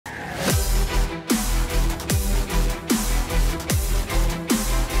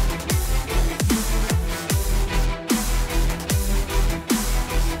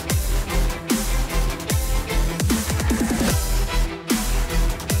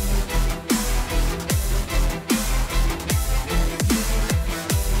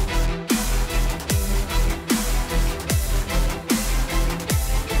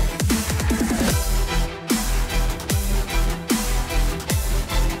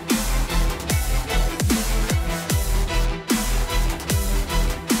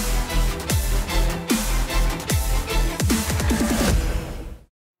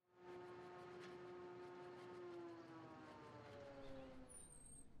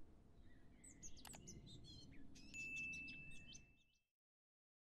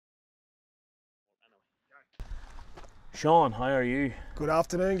Sean, how are you? Good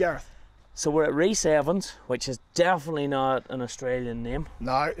afternoon, Gareth. So we're at Rhys Evans, which is definitely not an Australian name.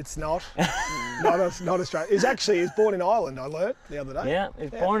 No, it's not. not Australian. He's born in Ireland, I learnt the other day. Yeah,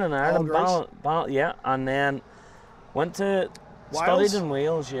 he's born in Ireland, yeah, and then went to studied in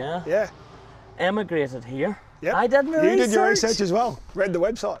Wales, yeah. Yeah. Emigrated here. Yep. I did my research. You did your research as well. Read the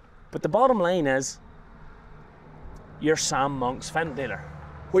website. But the bottom line is, you're Sam Monk's Fendt dealer.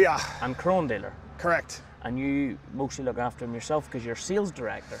 We are. And Krone dealer. Correct. And you mostly look after him yourself because you're sales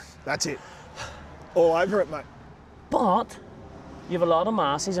director. That's it. All over it, mate. But you have a lot of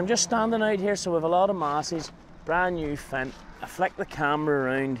Masseys. I'm just standing out here, so we have a lot of Masseys. Brand new Fendt. I flick the camera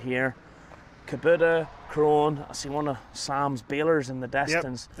around here. Kubota, Krone. I see one of Sam's balers in the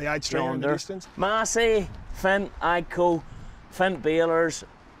distance. Yep, the 8-stringer in the distance. Massey, Fendt, Ico, Fendt balers,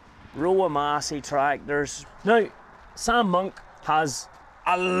 row of Massey tractors. Now, Sam Monk has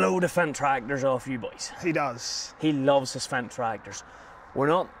a load of Fendt tractors off you boys. He does. He loves his Fendt tractors. We're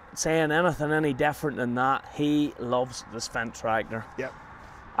not saying anything any different than that. He loves this Fendt tractor. Yep.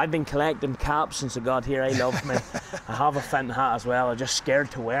 I've been collecting caps since I got here. He loves me. I have a Fendt hat as well. I'm just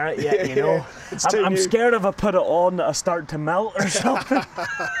scared to wear it yet, you know. I'm scared if I put it on that I start to melt or something.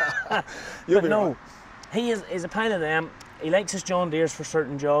 But no, right. He's a pile of them. He likes his John Deeres for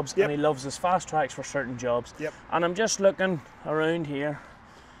certain jobs, and he loves his fast tracks for certain jobs. Yep. And I'm just looking around here.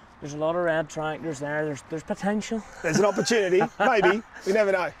 There's a lot of red tractors there. There's potential. There's an opportunity, maybe. We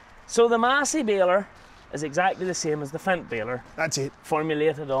never know. So the Massey baler is exactly the same as the Fendt baler. That's it.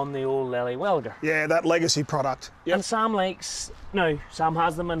 Formulated on the old Lely Welger. Yeah, that legacy product. Yep. And Sam likes, now Sam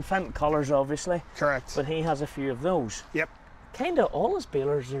has them in Fendt colours obviously. Correct. But he has a few of those. Yep. Kind of all his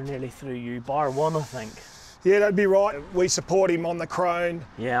balers are nearly through you, bar one I think. Yeah, that'd be right. We support him on the Krone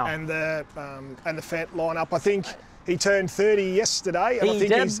and the Fendt lineup. I think he turned 30 yesterday, and I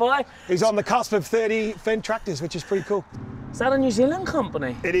think he's on the cusp of 30 Fendt Tractors, which is pretty cool. Is that a New Zealand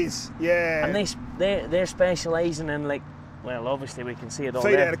company? It is, yeah. And they're specialising in, like, well, obviously we can see it all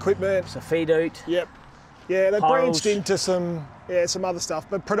feed there. Out equipment. It's a feed out. Yep. Yeah, they branched into some other stuff,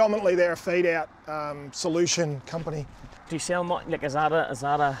 but predominantly they're a feed out solution company. Do you sell much? Like, is that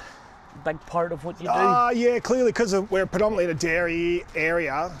a big part of what you do? Yeah, clearly, because we're predominantly in a dairy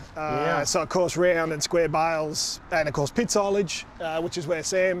area. So of course round and square bales, and of course pit silage, which is where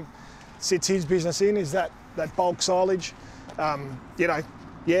Sam sits his business in, is that bulk silage. You know,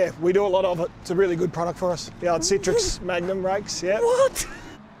 yeah, we do a lot of it. It's a really good product for us. The old Citrix Magnum rakes, yeah. What?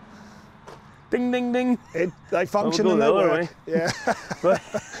 Ding, ding, ding. They function and they work. Yeah.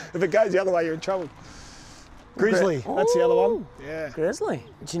 If it goes the other way, you're in trouble. Grizzly, that's the other one. Yeah. Grizzly.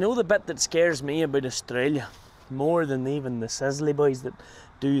 Do you know the bit that scares me about Australia more than even the Sizzly boys that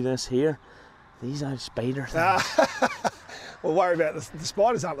do this here? These are spider things. Well, worry about the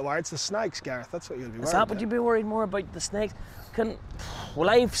spiders aren't the worry, it's the snakes, Gareth. That's what you'll be worried about. Is that what you'd be worried more about, the snakes? Well,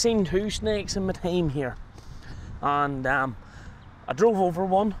 I've seen 2 snakes in my time here, and I drove over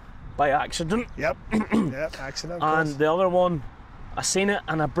one by accident. Yep. Yep, accident. And the other one, I seen it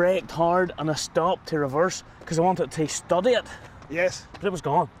and I braked hard and I stopped to reverse because I wanted to study it. Yes. But it was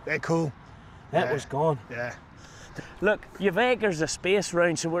gone. They're cool. It was gone. Yeah. Look, you've acres of space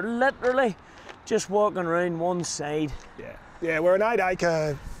round, so we're literally just walking around one side. Yeah. Yeah, we're an 8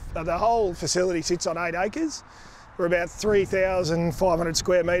 acre, the whole facility sits on 8 acres. We're about 3,500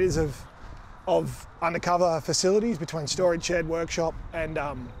 square metres of undercover facilities between storage shed, workshop and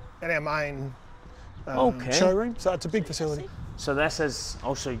our main showroom. So it's a big facility. So this is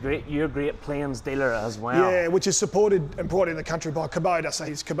also great. You're a Great Plains dealer as well. Yeah, which is supported and brought in the country by Kubota. So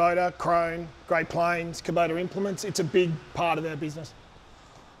he's Kubota, Krone, Great Plains, Kubota Implements. It's a big part of our business.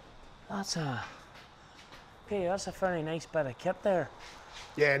 That's a very nice bit of kit there.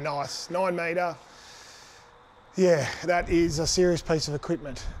 Yeah, nice. 9 metre. Yeah, that is a serious piece of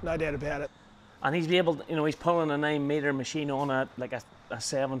equipment, no doubt about it. And he's able to, you know, he's pulling a 9 metre machine on it like a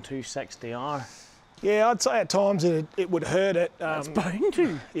 7260R. Yeah, I'd say at times it would hurt it. It's bound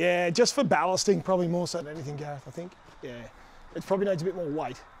to. Yeah, just for ballasting, probably more so than anything, Gareth, I think. Yeah, it probably needs a bit more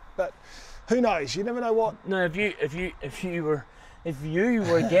weight, but who knows? You never know what. No, if you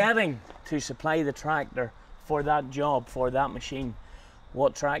were getting to supply the tractor for that job, for that machine,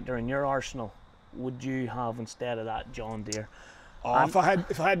 what tractor in your arsenal would you have instead of that John Deere? Oh, if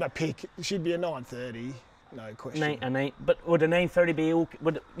I had my pick, it should be a 930. No question. But would a 930 be okay?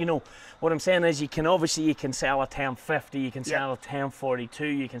 You know, what I'm saying is you can sell a 1050, you can sell a 1042,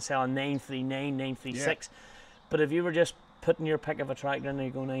 you can sell a 939, 936. But if you were just putting your pick of a tractor in there,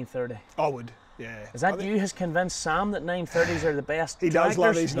 you go 930. I would, yeah. Is that you has convinced Sam that 930s are the best tractors? Does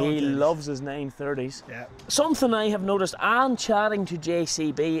love his 930s. He loves his 930s. Yeah. Something I have noticed, and chatting to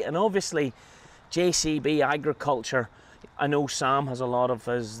JCB, and obviously JCB Agriculture, I know Sam has a lot of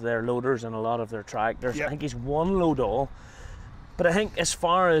their loaders and a lot of their tractors. Yep. I think he's one load all. But I think as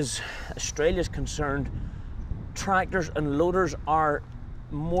far as Australia's concerned, tractors and loaders are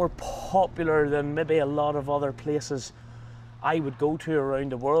more popular than maybe a lot of other places I would go to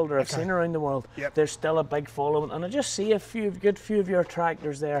around the world, or I've seen around the world. Yep. There's still a big following, and I just see a good few of your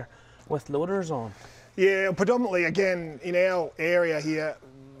tractors there with loaders on. Yeah, predominantly again in our area here,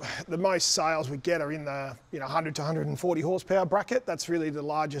 the most sales we get are in the 100 to 140 horsepower bracket. That's really the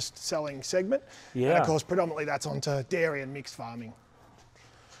largest selling segment. Yeah. And of course, predominantly that's onto dairy and mixed farming.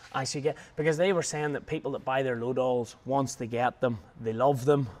 I see, because they were saying that people that buy their load alls, once they get them, they love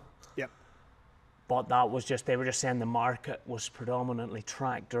them. Yep. But that was just, they were just saying the market was predominantly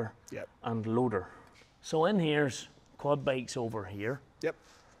tractor and loader. So in here's quad bikes over here. Yep.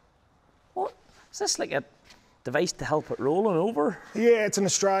 What, is this like a device to help it rolling over? Yeah, it's an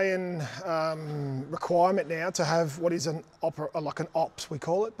Australian requirement now to have what is like an ops, we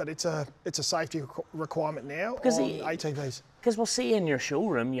call it, but it's a safety requirement now on ATVs. Because we'll see in your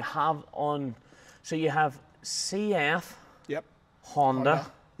showroom you have on, so you have CF, yep, Honda,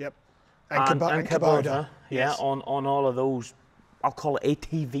 yep, and Kubota, yes. on all of those, I'll call it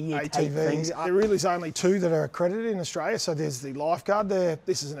ATV type things. There really is only two that are accredited in Australia. So there's the Lifeguard.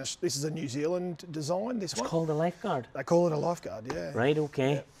 This is a New Zealand design. This one. It's called a Lifeguard. They call it a Lifeguard. Yeah. Right.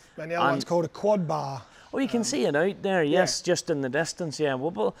 Okay. Yep. And the other one's called a Quad Bar. Oh, you can see it out there. Yes, just in the distance. Yeah.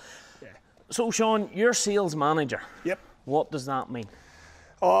 Well, so Sean, you're sales manager. Yep. What does that mean?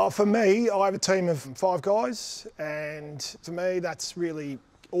 For me, I have a team of 5 guys, and for me, that's really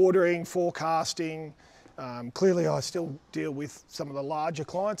ordering, forecasting. Clearly, I still deal with some of the larger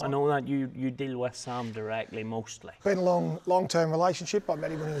clients. I know that you deal with Sam directly, mostly. Been a long-term relationship. I met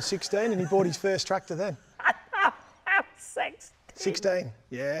him when he was 16, and he bought his first tractor then. 16.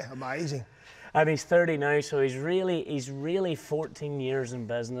 Yeah, amazing. And he's 30 now, so he's really 14 years in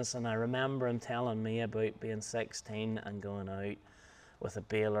business. And I remember him telling me about being 16 and going out with a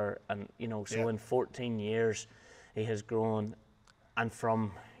baler, and so in 14 years, he has grown. And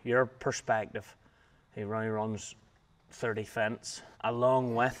from your perspective, he now runs 30 Fendts,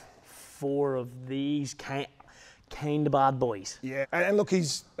 along with 4 of these kind of bad boys. Yeah, and look,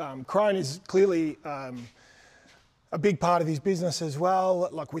 his crane is clearly a big part of his business as well,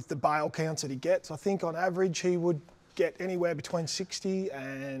 like with the bale counts that he gets. I think on average he would get anywhere between 60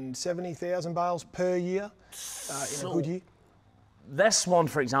 and 70,000 bales per year in a good year. This one,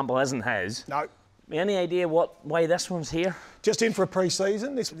 for example, isn't his. No. Any idea why this one's here? Just in for a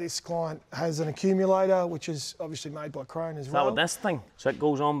pre-season. This client has an accumulator, which is obviously made by Crane as well. Is that what this thing? So it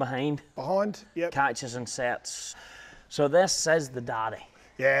goes on behind? Behind, yep. Catches and sets. So this is the daddy.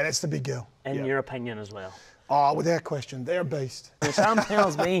 Yeah, that's the big girl. In your opinion as well? Oh, without question, they're a beast. Well, Sam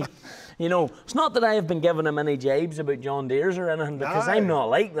tells me, it's not that I have been giving him any jibes about John Deere's or anything, because I'm not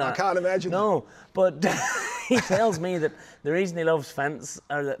like that. I can't imagine. No, but he tells me that the reason he loves Fendts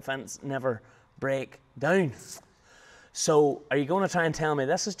are that Fendts never break down. So, are you going to try and tell me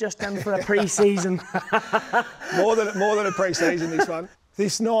this is just in for a pre-season? more than a pre-season, this one.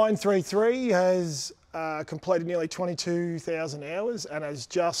 This 933 has completed nearly 22,000 hours and has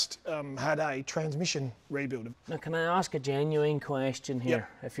just had a transmission rebuild. Now, can I ask a genuine question here?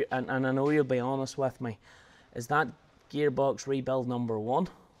 Yep. And I know you'll be honest with me. Is that gearbox rebuild number 1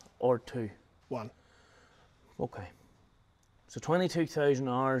 or 2? 1. Okay. So 22,000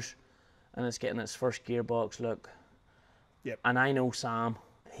 hours, and it's getting its first gearbox look. Yep. And I know Sam,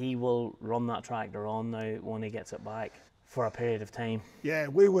 he will run that tractor on now when he gets it back for a period of time. Yeah,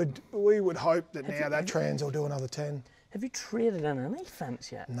 we would hope that that trans will do another 10. Have you traded in any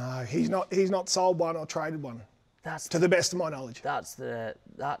Fendts yet? No, he's not sold one or traded one. That's to the best of my knowledge. That's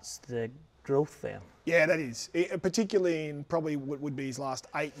the growth then. Yeah, that is. Particularly in probably what would be his last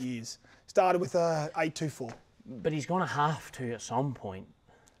 8 years. Started with a 824. But he's going to have to at some point.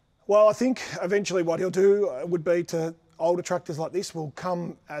 Well, I think eventually what he'll do would be to older tractors like this will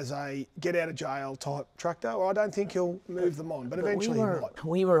come as a get out of jail type tractor. Well, I don't think he'll move them on, but eventually he might.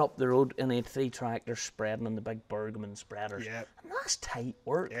 We were up the road in a 3 tractors spreading on the big Bergman spreaders. Yeah. And that's tight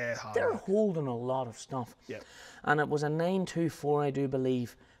work. Yeah, hard They're work. Holding a lot of stuff. Yeah. And it was a 924, I do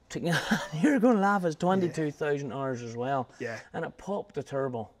believe. You're going to laugh, it's 22,000 hours as well. Yeah. And it popped the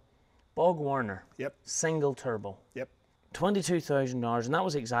turbo. Bog Warner. Yep. Single turbo. Yep. 22,000 hours, and that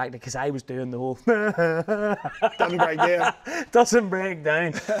was exactly because I was doing the whole doesn't break down. Doesn't break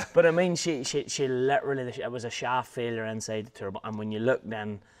down. But I mean, she literally, it was a shaft failure inside the turbo, and when you looked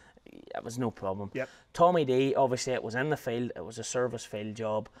in, it was no problem. Yep. Tommy D, obviously it was in the field, it was a service field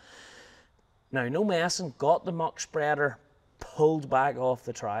job. Now, no messing, got the muck spreader pulled back off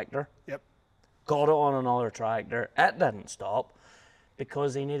the tractor. Yep. got it on another tractor. It didn't stop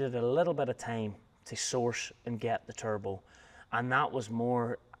because he needed a little bit of time to source and get the turbo. And that was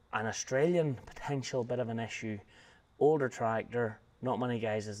more an Australian potential bit of an issue. Older tractor, not many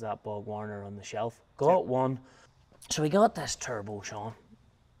guys has that Bog Warner on the shelf. Got one. So we got this turbo, Sean.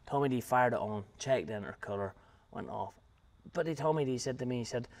 Told me he fired it on, checked the intercooler, went off. But he told me, he said to me, he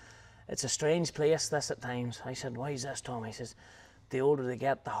said, it's a strange place this at times. I said, why is this, Tom? He says, the older they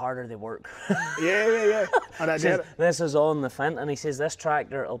get, the harder they work. Yeah. And I did it. This is on the Fendt, and he says, this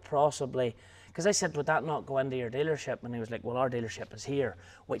tractor will possibly, because I said, would that not go into your dealership? And he was like, well, our dealership is here,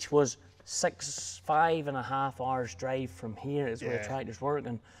 which was 5.5 hours drive from here is where the tractor's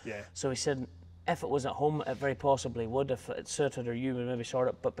working. Yeah. So he said, if it was at home, it very possibly would. If it suited, or you would maybe sort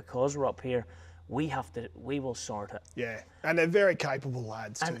it. But because we're up here, we will sort it. Yeah, and they're very capable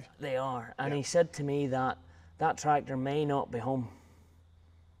lads too. And they are. And he said to me that that tractor may not be home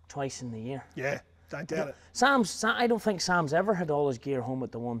twice in the year. Yeah, don't doubt it. I don't think Sam's ever had all his gear home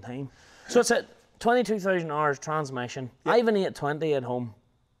at the one time. So it's at 22,000 hours transmission. I have an 820 at home.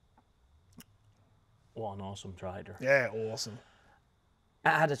 What an awesome tractor. Yeah, awesome. It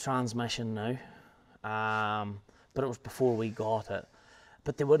had a transmission now, but it was before we got it.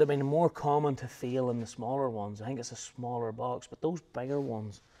 But they would have been more common to feel in the smaller ones. I think it's a smaller box, but those bigger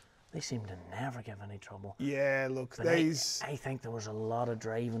ones, they seem to never give any trouble. Yeah, look, But these... I think there was a lot of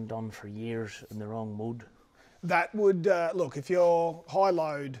driving done for years in the wrong mode. That would, look, if you're high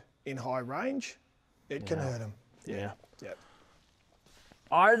load in high range, it can hurt them. Yeah. Yeah.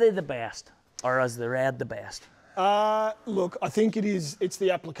 Are they the best, or is the red the best? Look, I think it's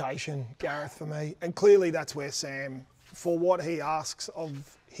the application, Gareth, for me. And clearly that's where Sam, for what he asks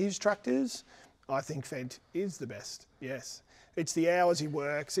of his tractors, I think Fendt is the best, yes. It's the hours he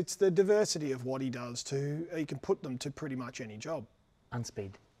works, it's the diversity of what he does too. He can put them to pretty much any job. And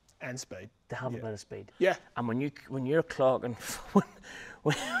speed. And speed. They have a bit of speed. Yeah. And when you're clocking,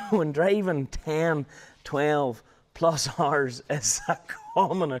 when driving 10, 12 plus hours is a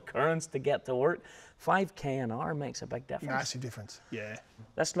common occurrence to get to work, 5k an hour makes a big difference. Massive difference, yeah.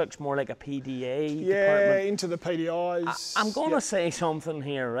 This looks more like a PDA department. Into the PDIs. I'm going to say something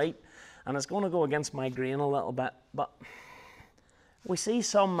here, right? And it's going to go against my grain a little bit, but we see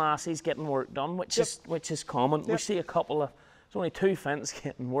some Masseys getting work done, which is common. We see a couple of, there's only 2 Fendts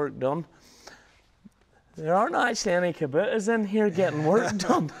getting work done. There aren't actually any Kubutas in here getting work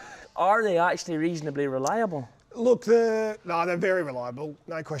done. Are they actually reasonably reliable? Look, they're very reliable,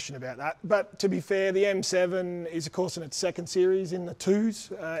 no question about that. But to be fair, the M7 is of course in its second series in the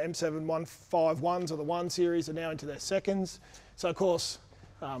 2s. M7 151s or the 1 series are now into their seconds. So of course,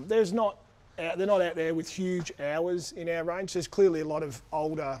 they're not out there with huge hours in our range. There's clearly a lot of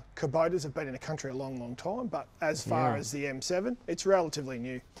older Kubotas have been in the country a long, long time, but as far as the M7, it's relatively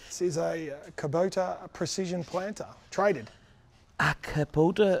new. This is a Kubota precision planter, traded. A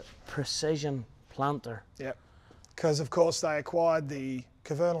Kubota precision planter? Yep. Because of course they acquired the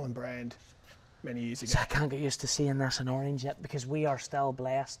Kverneland brand many years ago. So I can't get used to seeing this in orange yet because we are still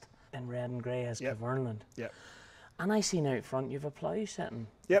blessed in red and grey as Kverneland. Yep. And I seen out front you've a plough sitting.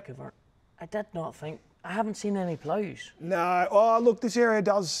 Yep. I did not think, I haven't seen any ploughs. No, oh look, this area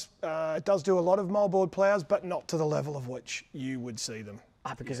does do a lot of moldboard ploughs, but not to the level of which you would see them.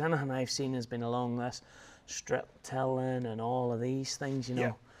 Because anything I've seen has been along this strip tilling and all of these things, you know.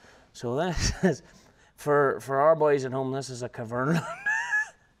 Yep. So this is, for our boys at home, this is a Kverneland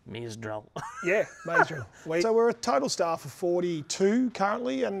maize drill. Yeah, maize drill. So we're a total staff of 42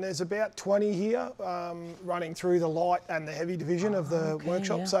 currently, and there's about 20 here running through the light and the heavy division of the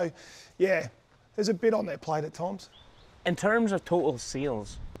workshop. Yeah. So yeah, there's a bit on their plate at times. In terms of total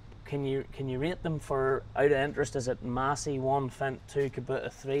sales, can you rate them for out of interest? Is it Massey 1, Fendt 2,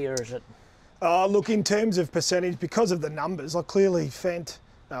 Kubota 3, or is it? Look, in terms of percentage, because of the numbers, like clearly Fendt,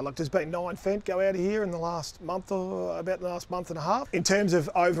 look, there's been 9 Fendt go out of here in the last month or about the last month and a half. In terms of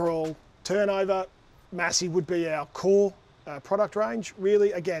overall turnover, Massey would be our core product range.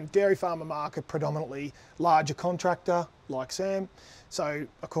 Really, again, dairy farmer market, predominantly larger contractor like Sam. So,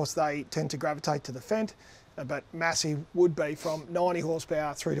 of course, they tend to gravitate to the Fendt, but Massey would be from 90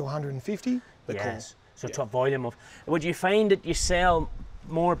 horsepower through to 150. The core. So to volume of. Would you find that you sell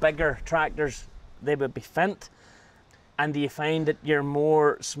more bigger tractors, they would be Fendt? And do you find that your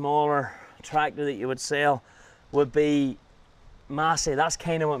more smaller tractor that you would sell would be Massey? That's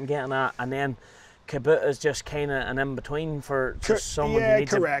kind of what I'm getting at. And then Kubota is just kind of an in-between for someone who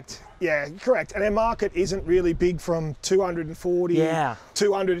needs correct. Yeah, correct. And our market isn't really big from 240,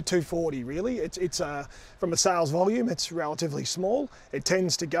 200 to 240 really. It's from a sales volume, it's relatively small. It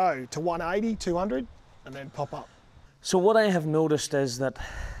tends to go to 180, 200 and then pop up. So what I have noticed is that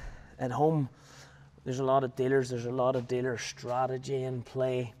at home, There's a lot of dealers, there's a lot of dealer strategy in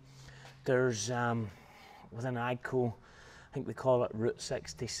play. There's, within AGCO, I think they call it Route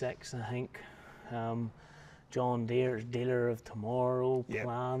 66, I think. John Deere, dealer of tomorrow,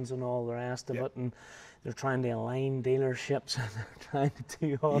 plans and all the rest of it. And they're trying to align dealerships and they're trying to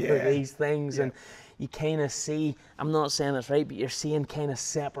do all of these things. And you kind of see, I'm not saying it's right, but you're seeing kind of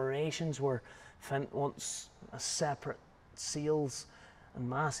separations where Fendt wants a separate sales and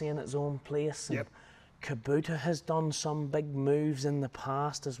Massey in its own place. And Kubota has done some big moves in the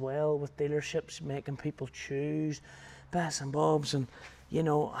past as well with dealerships, making people choose bits and bobs, and you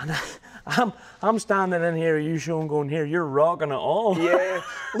know, and I'm standing in here, you showing going here, you're rocking it all. Yeah,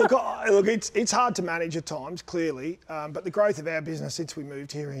 look, it's hard to manage at times, clearly, but the growth of our business since we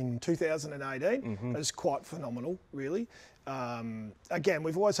moved here in 2018 is quite phenomenal, really. Again,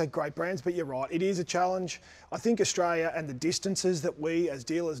 we've always had great brands, but you're right, it is a challenge. I think Australia and the distances that we as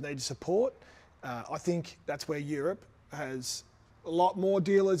dealers need to support, I think that's where Europe has a lot more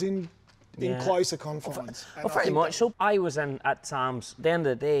dealers in closer confines. Well, pretty much. So I was in at Sam's. At the end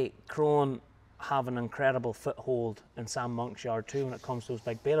of the day, Crone have an incredible foothold in Sam Monk's yard too when it comes to those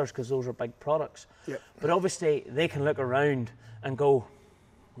big balers, because those are big products. But obviously they can look around and go,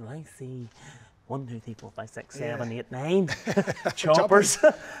 well, I see 1, 2, 3, 4, 5, 6, 7, 8, 9 choppers.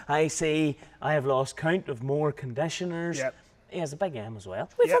 I have lost count of more conditioners. He has a big M as well.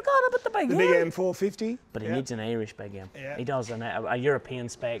 We forgot about the big M. The big M450. But he needs an Irish big M. He does, a European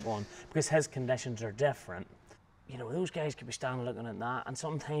spec one, because his conditions are different. You know, those guys could be standing looking at that, and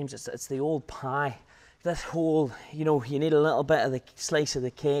sometimes it's the old pie. This whole, you know, you need a little bit of the slice of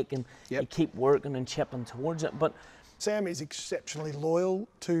the cake, and you keep working and chipping towards it. But Sam is exceptionally loyal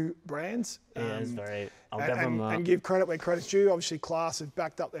to brands. He is very, I'll give him that. And give credit where credit's due. Obviously, Class have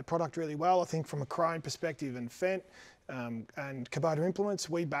backed up their product really well. I think from a Crone perspective and Fendt, and Kubota implements,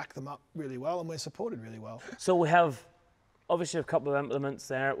 we back them up really well, and we're supported really well. So we have obviously a couple of implements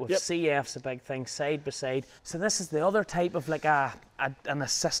there. With CF's a big thing, side by side. So this is the other type of like an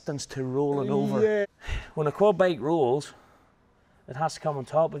assistance to rolling over. When a quad bike rolls, it has to come on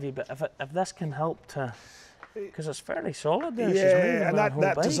top of you. But if this can help to, because it's fairly solid there. And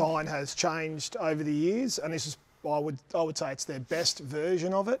that design has changed over the years, and this is, I would say it's their best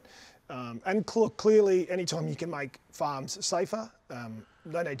version of it. And clearly, anytime you can make farms safer,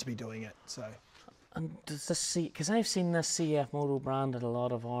 they need to be doing it. So. And does this because I've seen this CF Moto brand at a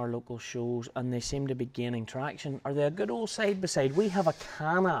lot of our local shows, and they seem to be gaining traction. Are they a good old side by side? We have a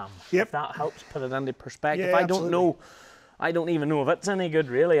Can-Am. If that helps put it into perspective. I don't know. I don't even know if it's any good,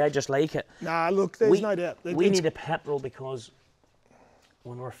 really. I just like it. Nah, look, there's no doubt. We need a petrol, because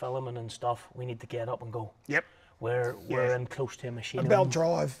when we're filming and stuff, we need to get up and go. We're in close to a machine. A belt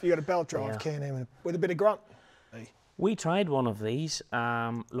drive. You got a belt drive Can-Am with a bit of grunt. We tried one of these.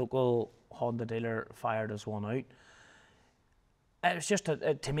 Local Honda dealer fired us one out. It was just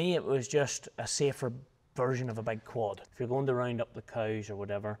to me, it was just a safer version of a big quad. If you're going to round up the cows or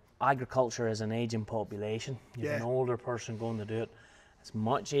whatever, agriculture is an aging population. You have an older person going to do it. It's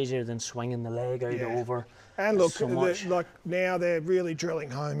much easier than swinging the leg out over. And look, like now they're really drilling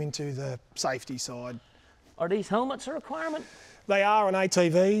home into the safety side. Are these helmets a requirement? They are on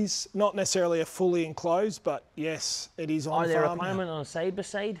ATVs, not necessarily a fully enclosed, but yes, it is on farm. Are they a requirement on a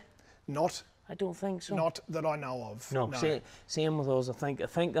side-by-side? Not. I don't think so. Not that I know of. No. Same with those. I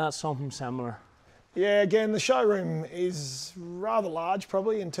think that's something similar. Yeah, again, the showroom is rather large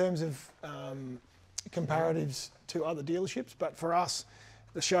probably in terms of comparatives to other dealerships, but for us,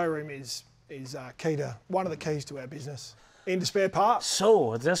 the showroom is key to, one of the keys to our business. Into spare parts.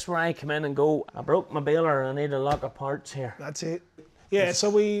 So, is this where I come in and go, I broke my baler, I need a lot of parts here? That's it. Yeah, so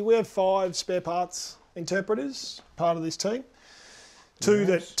we have 5 spare parts interpreters, part of this team. Two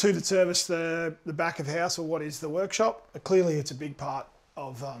that service the back of house, or what is the workshop. Clearly, it's a big part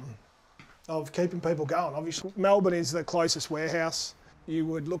of keeping people going. Obviously, Melbourne is the closest warehouse. You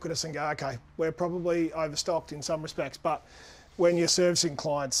would look at us and go, okay, we're probably overstocked in some respects, but when you're servicing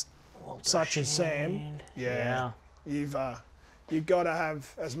clients such as Sam, you've got to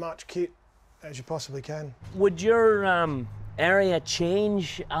have as much kit as you possibly can. Would your area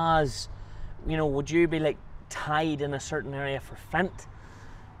change as, you know, would you be like tied in a certain area for Fendt,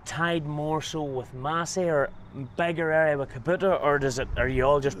 tied more so with Massey, or bigger area with Kubota, or are you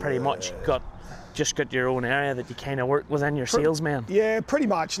all just pretty much got your own area that you kind of work within your salesmen? Yeah, pretty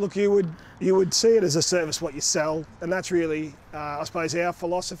much. Look, you would see it as a service what you sell, and that's really, I suppose, our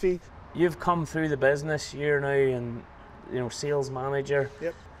philosophy. You've come through the business, you're now and sales manager.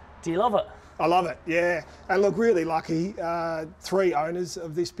 Do you love it? I love it, yeah. And look, really lucky, 3 owners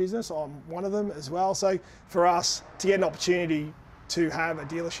of this business. I'm one of them as well. So for us to get an opportunity to have a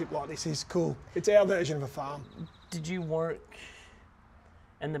dealership like this is cool. It's our version of a farm. Did you work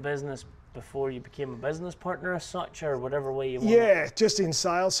in the business before you became a business partner as such, or whatever way you want? Yeah, just in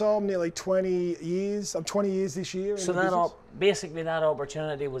sales. So I'm nearly 20 years. I'm 20 years this year. So basically that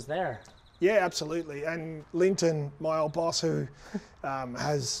opportunity was there. Yeah, absolutely. And Linton, my old boss, who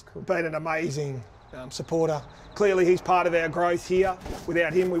has been an amazing supporter. Clearly he's part of our growth here.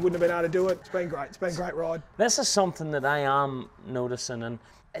 Without him we wouldn't have been able to do it. It's been great. It's been a great ride. This is something that I am noticing, and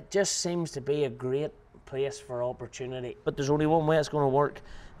it just seems to be a great place for opportunity. But there's only one way it's going to work.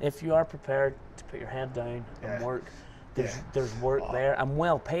 If you are prepared to put your head down and work, there's work there, and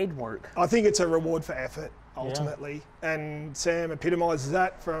well-paid work. I think it's a reward for effort, ultimately. Yeah. And Sam epitomises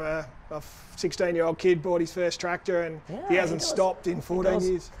that. From a 16-year-old kid bought his first tractor, and he hasn't stopped in 14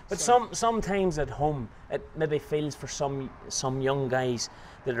 years. But sometimes at home, it maybe feels for some young guys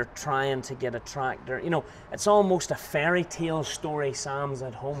that are trying to get a tractor. You know, it's almost a fairy tale story, Sam's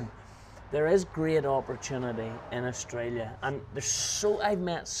at home. There is great opportunity in Australia, and I've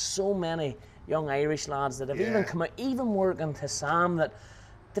met so many young Irish lads that have even come out, even working to Sam, that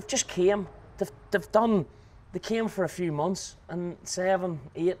they've just came. They came for a few months, and 7,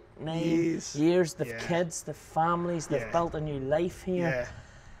 8, 9 years. They've kids, they've families, they've built a new life here.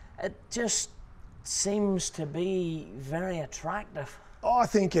 It just seems to be very attractive. Oh, I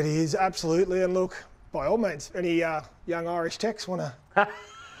think it is, absolutely. And look, by all means, any young Irish techs want to...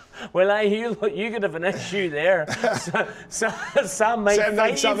 Well, I hear you could have an issue there. Sam might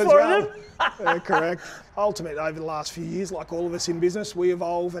fight you for them. Yeah, correct. Ultimately, over the last few years, like all of us in business, we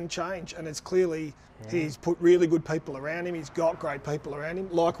evolve and change. And it's clearly he's put really good people around him. He's got great people around him,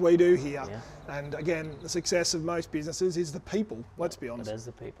 like we do here. Yeah. And again, the success of most businesses is the people, let's be honest. It is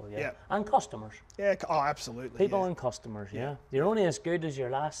the people, yeah. And customers. Yeah, oh, absolutely. People and customers, yeah. You're only as good as your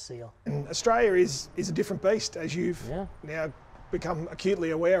last sale. And Australia is a different beast, as you've now become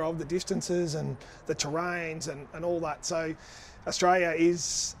acutely aware of, the distances and the terrains and all that. So Australia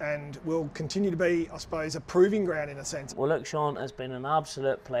is and will continue to be, I suppose, a proving ground in a sense. Well, look, Sean, it's been an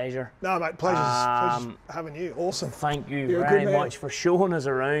absolute pleasure. No, mate, pleasure's having you. Awesome. Thank you very much for showing us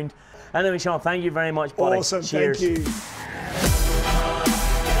around. Anyway, Sean, thank you very much, buddy. Awesome, Cheers. thank you.